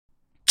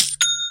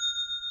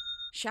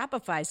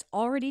Shopify's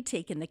already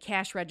taken the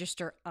cash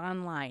register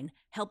online,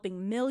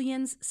 helping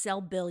millions sell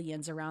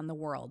billions around the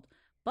world.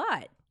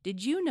 But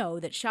did you know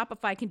that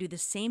Shopify can do the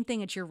same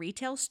thing at your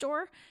retail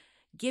store?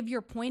 Give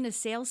your point of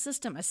sale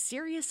system a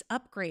serious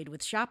upgrade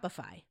with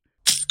Shopify.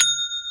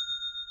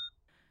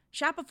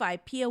 Shopify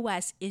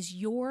POS is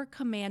your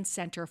command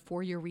center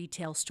for your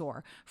retail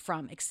store.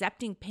 From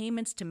accepting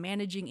payments to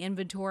managing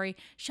inventory,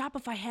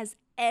 Shopify has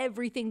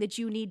everything that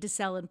you need to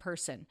sell in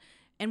person.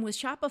 And with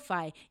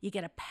Shopify, you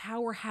get a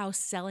powerhouse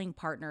selling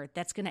partner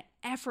that's going to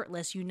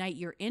effortlessly unite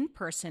your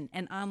in-person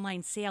and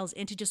online sales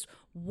into just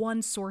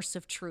one source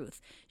of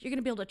truth. You're going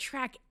to be able to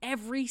track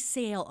every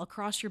sale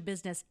across your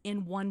business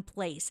in one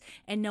place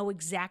and know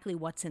exactly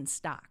what's in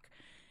stock.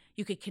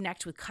 You could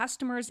connect with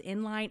customers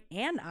inline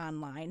and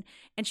online.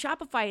 And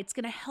Shopify, it's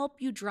going to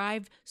help you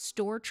drive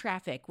store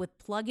traffic with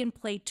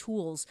plug-and-play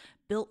tools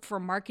built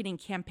for marketing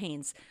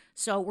campaigns.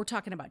 So we're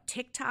talking about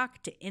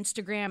TikTok to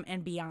Instagram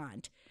and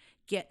beyond.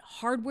 Get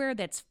hardware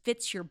that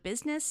fits your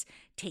business,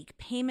 take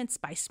payments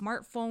by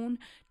smartphone,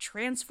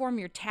 transform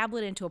your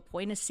tablet into a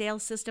point-of-sale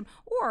system,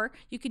 or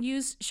you can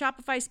use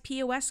Shopify's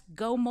POS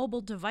Go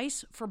mobile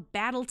device for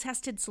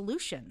battle-tested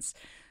solutions.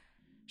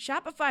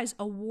 Shopify's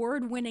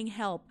award-winning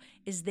help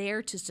is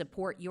there to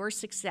support your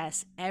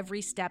success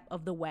every step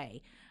of the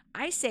way.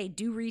 I say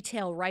do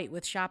retail right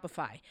with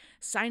Shopify.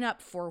 Sign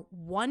up for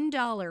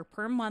 $1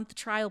 per month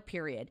trial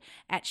period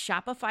at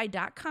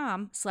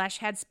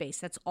shopify.com/headspace.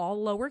 That's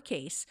all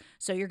lowercase.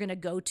 So you're going to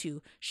go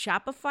to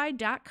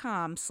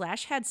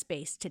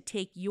shopify.com/headspace to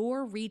take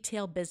your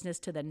retail business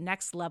to the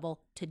next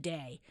level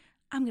today.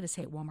 I'm going to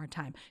say it one more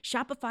time.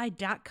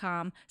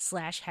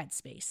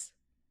 Shopify.com/headspace.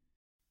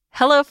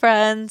 Hello,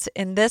 friends.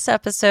 In this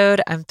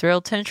episode, I'm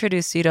thrilled to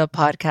introduce you to a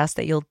podcast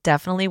that you'll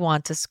definitely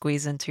want to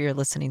squeeze into your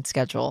listening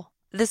schedule.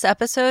 This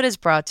episode is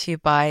brought to you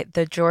by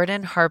The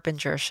Jordan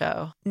Harbinger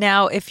Show.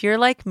 Now, if you're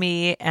like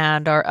me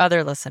and our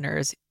other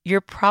listeners, you're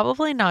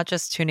probably not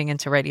just tuning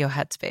into Radio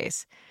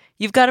Headspace.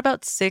 You've got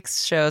about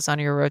 6 shows on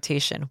your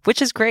rotation,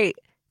 which is great.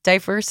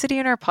 Diversity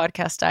in our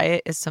podcast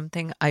diet is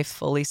something I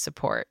fully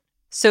support.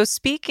 So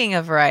speaking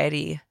of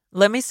variety,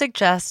 let me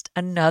suggest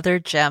another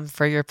gem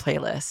for your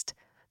playlist.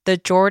 The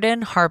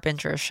Jordan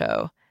Harbinger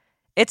Show.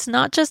 It's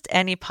not just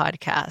any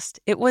podcast.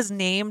 It was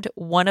named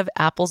one of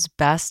Apple's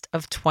best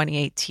of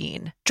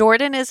 2018.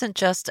 Jordan isn't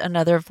just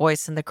another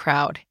voice in the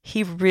crowd.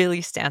 He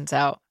really stands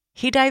out.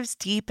 He dives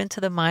deep into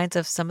the minds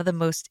of some of the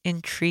most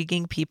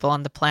intriguing people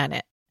on the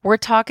planet. We're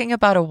talking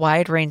about a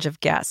wide range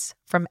of guests,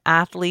 from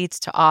athletes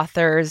to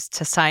authors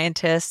to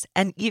scientists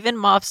and even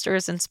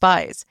mobsters and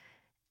spies.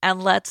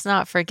 And let's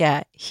not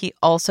forget, he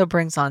also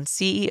brings on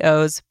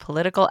CEOs,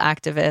 political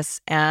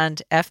activists,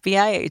 and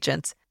FBI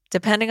agents,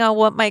 depending on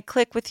what might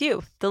click with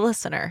you, the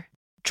listener.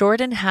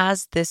 Jordan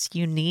has this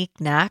unique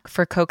knack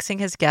for coaxing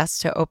his guests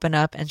to open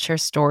up and share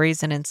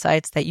stories and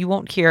insights that you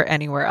won't hear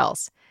anywhere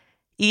else.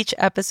 Each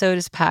episode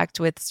is packed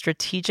with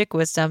strategic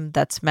wisdom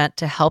that's meant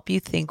to help you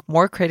think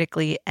more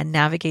critically and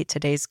navigate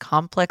today's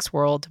complex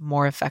world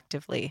more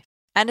effectively.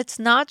 And it's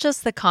not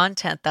just the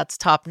content that's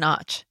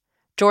top-notch.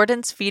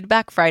 Jordan's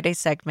Feedback Friday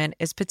segment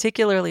is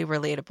particularly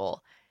relatable.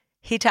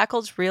 He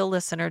tackles real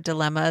listener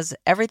dilemmas,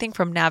 everything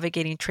from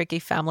navigating tricky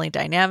family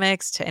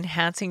dynamics to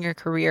enhancing your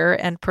career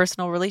and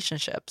personal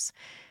relationships.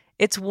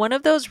 It's one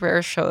of those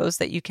rare shows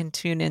that you can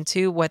tune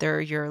into whether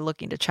you're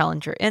looking to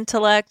challenge your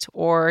intellect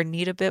or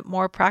need a bit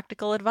more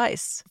practical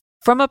advice.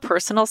 From a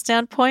personal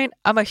standpoint,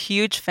 I'm a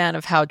huge fan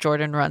of how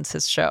Jordan runs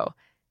his show.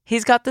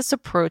 He's got this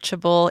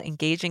approachable,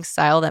 engaging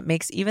style that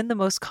makes even the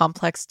most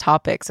complex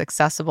topics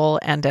accessible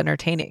and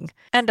entertaining.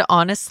 And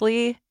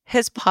honestly,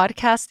 his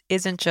podcast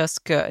isn't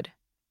just good.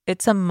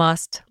 It's a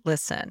must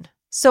listen.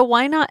 So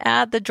why not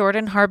add the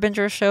Jordan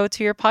Harbinger Show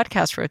to your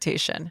podcast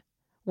rotation?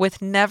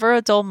 With never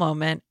a dull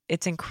moment,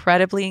 it's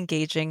incredibly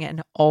engaging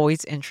and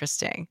always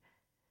interesting.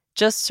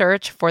 Just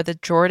search for the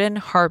Jordan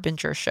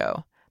Harbinger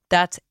Show.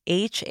 That's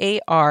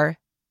HAR,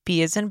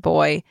 B as in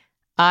boy,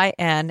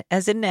 IN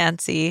as in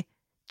Nancy,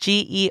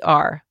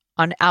 GER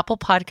on Apple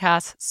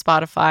Podcasts,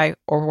 Spotify,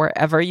 or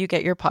wherever you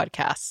get your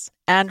podcasts.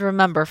 And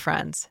remember,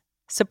 friends,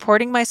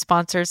 supporting my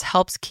sponsors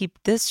helps keep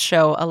this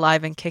show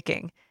alive and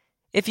kicking.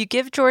 If you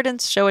give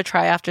Jordan's show a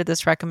try after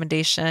this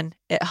recommendation,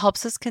 it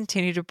helps us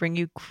continue to bring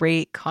you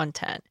great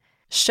content.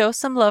 Show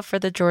some love for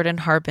the Jordan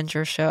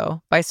Harbinger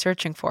Show by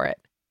searching for it.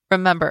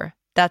 Remember,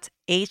 that's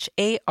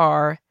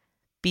HAR,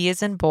 B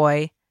as in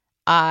boy,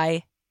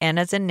 I, N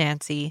as in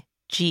Nancy,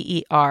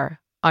 GER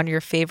on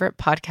your favorite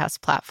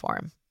podcast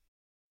platform.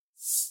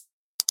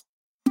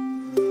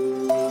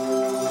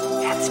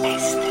 Headspace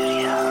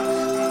Studios.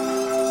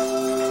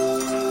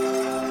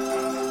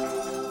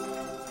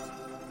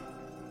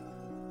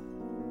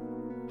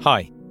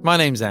 Hi, my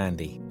name's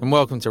Andy, and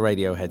welcome to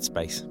Radio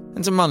Headspace.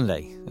 It's a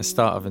Monday, the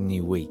start of a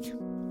new week.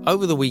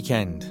 Over the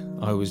weekend,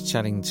 I was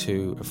chatting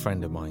to a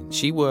friend of mine.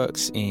 She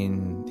works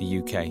in the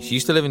UK. She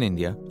used to live in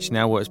India. She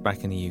now works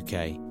back in the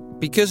UK.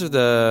 Because of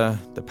the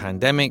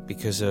pandemic,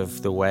 because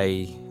of the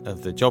way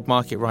of the job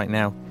market right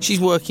now, she's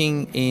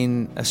working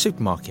in a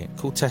supermarket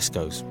called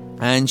Tesco's.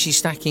 and she's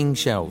stacking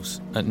shelves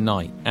at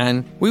night.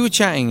 And we were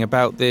chatting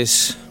about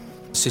this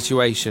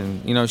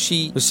situation. You know,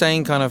 she was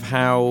saying kind of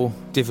how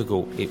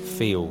difficult it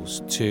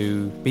feels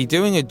to be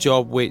doing a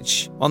job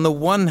which, on the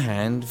one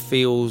hand,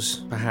 feels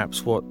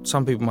perhaps what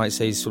some people might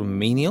say is sort of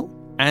menial,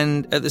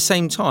 and at the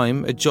same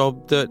time, a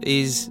job that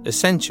is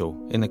essential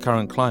in the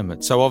current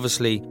climate. So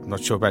obviously, I'm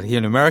not sure about here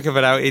in America,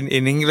 but out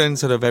in England,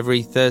 sort of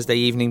every Thursday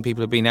evening,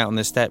 people have been out on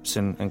the steps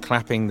and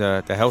clapping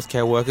the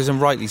healthcare workers, and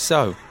rightly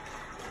so.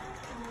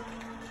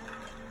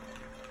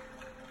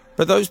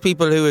 But those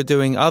people who are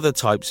doing other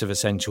types of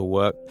essential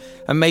work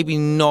are maybe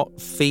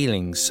not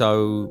feeling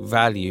so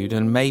valued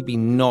and maybe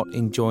not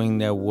enjoying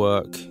their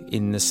work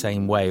in the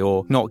same way,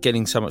 or not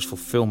getting so much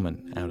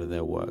fulfillment out of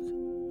their work.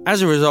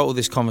 As a result of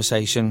this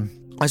conversation,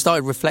 I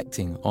started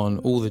reflecting on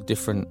all the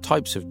different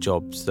types of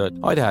jobs that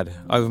I'd had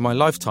over my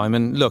lifetime.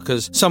 And look,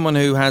 as someone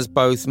who has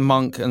both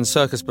monk and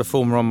circus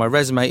performer on my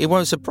resume, it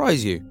won't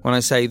surprise you when I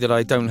say that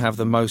I don't have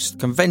the most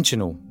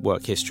conventional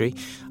work history.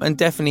 And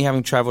definitely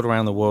having travelled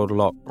around the world a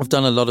lot, I've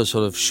done a lot of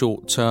sort of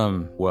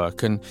short-term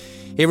work. And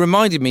it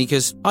reminded me,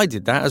 because I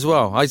did that as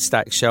well. I'd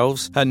stack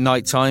shelves at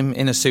night time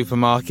in a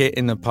supermarket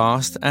in the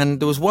past. And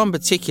there was one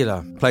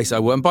particular place I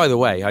worked. And by the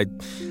way,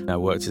 I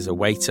worked as a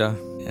waiter,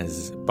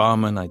 as a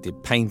barman, I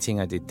did painting,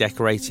 I did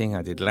decorating,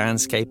 I did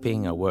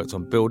landscaping, I worked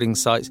on building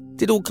sites,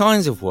 did all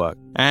kinds of work.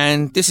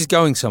 And this is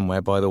going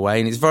somewhere, by the way,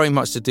 and it's very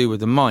much to do with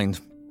the mind.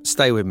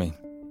 Stay with me.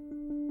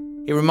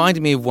 It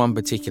reminded me of one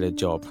particular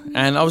job,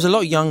 and I was a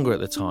lot younger at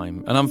the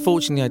time, and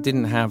unfortunately I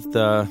didn't have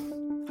the,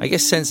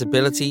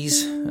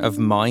 sensibilities of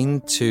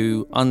mind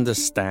to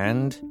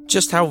understand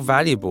just how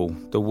valuable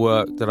the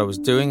work that I was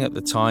doing at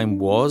the time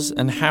was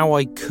and how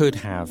I could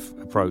have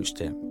approached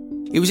it.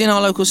 It was in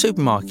our local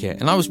supermarket,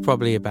 and I was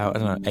probably about,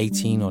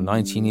 18 or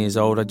 19 years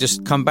old. I'd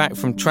just come back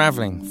from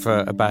travelling for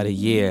about a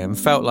year and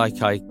felt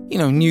like I,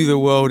 knew the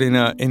world in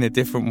a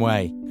different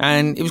way.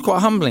 And it was quite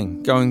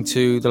humbling going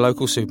to the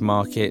local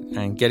supermarket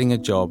and getting a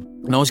job.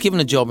 And I was given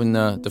a job in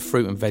the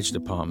fruit and veg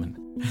department.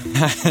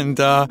 And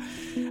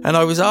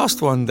I was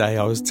asked one day,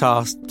 I was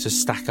tasked to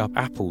stack up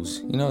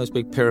apples, those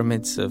big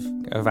pyramids of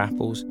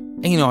apples.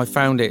 And, I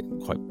found it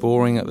quite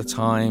boring at the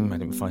time. I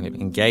didn't find it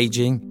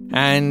engaging.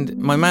 And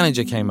my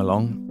manager came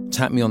along,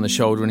 tapped me on the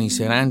shoulder, and he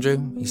said,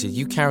 Andrew,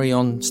 you carry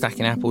on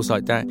stacking apples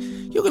like that,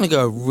 you're going to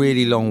go a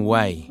really long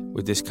way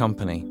with this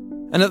company.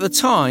 And at the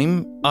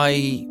time,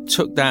 I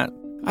took that,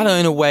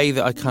 in a way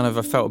that I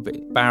felt a bit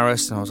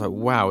embarrassed. And I was like,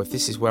 wow, if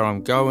this is where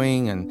I'm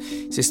going, and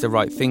is this the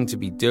right thing to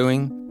be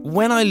doing?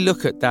 When I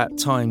look at that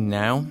time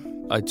now,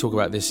 I talk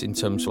about this in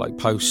terms of like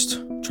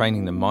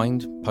post-training the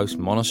mind,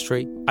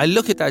 post-monastery. I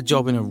look at that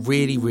job in a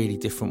really, really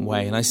different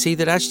way. And I see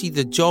that actually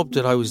the job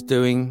that I was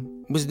doing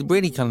was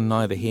really kind of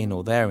neither here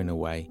nor there in a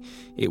way.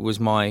 It was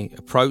my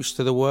approach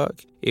to the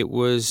work. It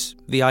was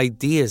the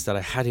ideas that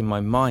I had in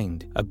my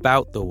mind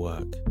about the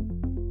work.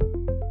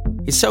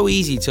 It's so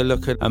easy to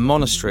look at a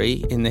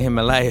monastery in the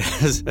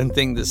Himalayas and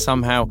think that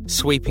somehow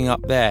sweeping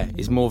up there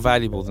is more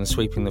valuable than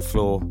sweeping the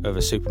floor of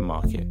a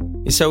supermarket.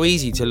 It's so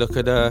easy to look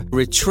at a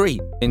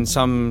retreat in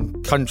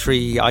some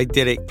country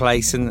idyllic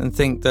place and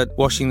think that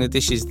washing the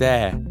dishes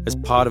there as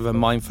part of a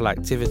mindful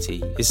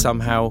activity is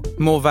somehow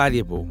more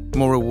valuable,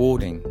 more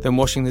rewarding than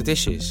washing the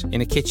dishes in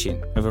a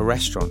kitchen of a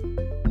restaurant.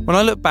 When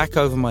I look back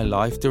over my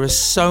life, there are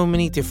so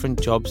many different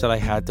jobs that I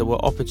had that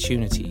were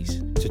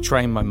opportunities to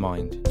train my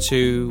mind,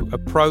 to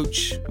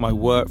approach my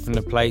work from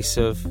the place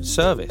of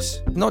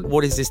service. Not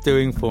what is this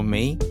doing for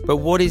me, but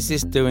what is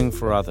this doing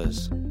for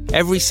others?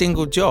 Every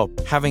single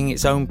job having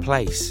its own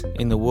place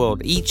in the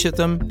world, each of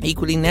them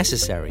equally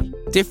necessary.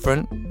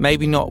 Different,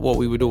 maybe not what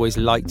we would always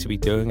like to be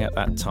doing at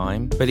that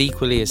time, but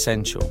equally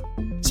essential.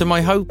 So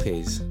my hope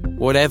is,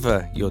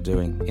 whatever you're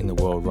doing in the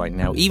world right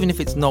now, even if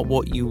it's not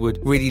what you would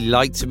really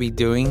like to be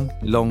doing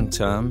long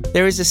term,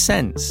 there is a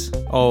sense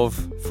of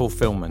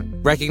fulfillment,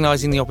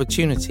 recognizing the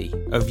opportunity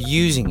of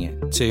using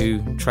it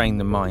to train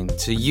the mind,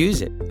 to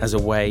use it as a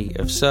way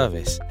of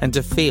service, and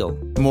to feel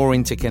more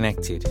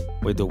interconnected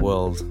with the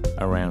world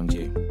around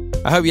you.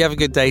 I hope you have a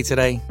good day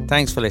today.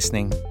 Thanks for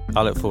listening.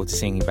 I look forward to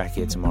seeing you back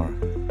here tomorrow.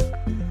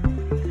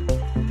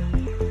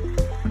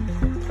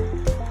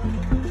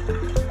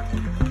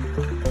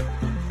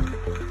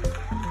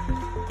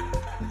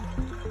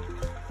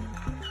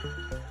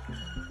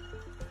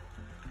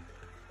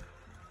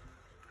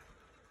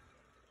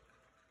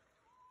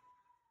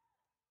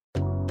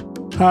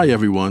 Hi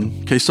everyone,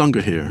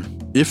 Kesunga here.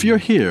 If you're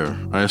here,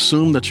 I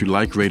assume that you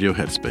like Radio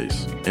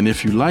Headspace. And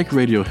if you like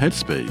Radio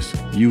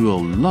Headspace, you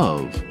will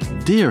love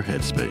Dear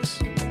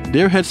Headspace.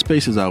 Dear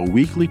Headspace is our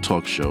weekly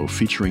talk show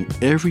featuring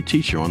every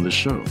teacher on the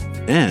show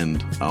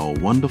and our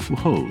wonderful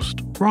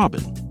host,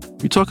 Robin.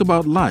 We talk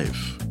about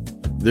life.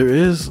 There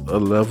is a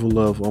level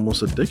of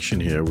almost addiction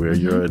here where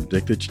you're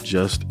addicted to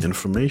just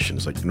information.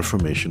 It's like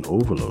information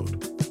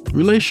overload.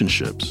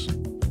 Relationships.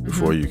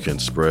 Before you can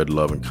spread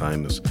love and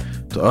kindness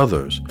to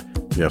others,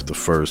 you have to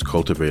first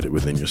cultivate it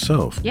within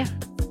yourself. Yeah.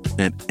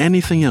 And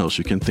anything else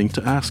you can think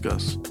to ask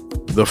us.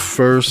 The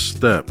first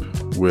step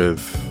with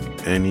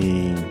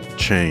any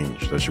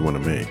change that you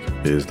want to make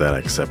is that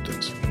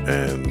acceptance.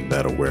 and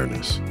that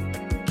awareness.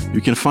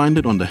 You can find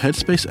it on the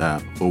Headspace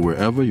app or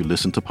wherever you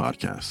listen to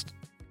podcasts.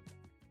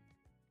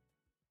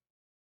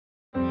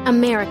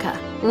 America.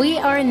 We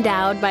are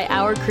endowed by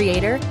our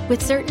Creator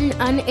with certain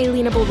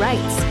unalienable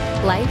rights: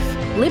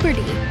 life,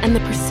 liberty, and the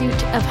pursuit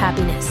of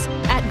happiness.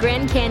 At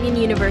Grand Canyon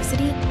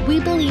University, we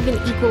believe in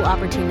equal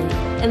opportunity,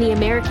 and the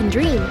American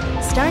dream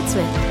starts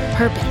with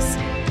purpose.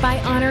 By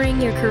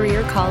honoring your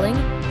career calling,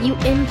 you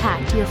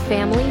impact your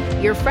family,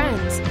 your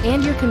friends,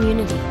 and your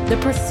community. The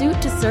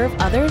pursuit to serve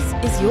others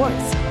is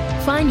yours.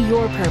 Find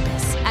your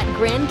purpose at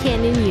Grand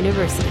Canyon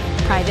University.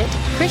 Private,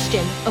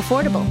 Christian,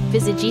 affordable.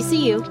 Visit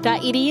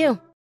gcu.edu.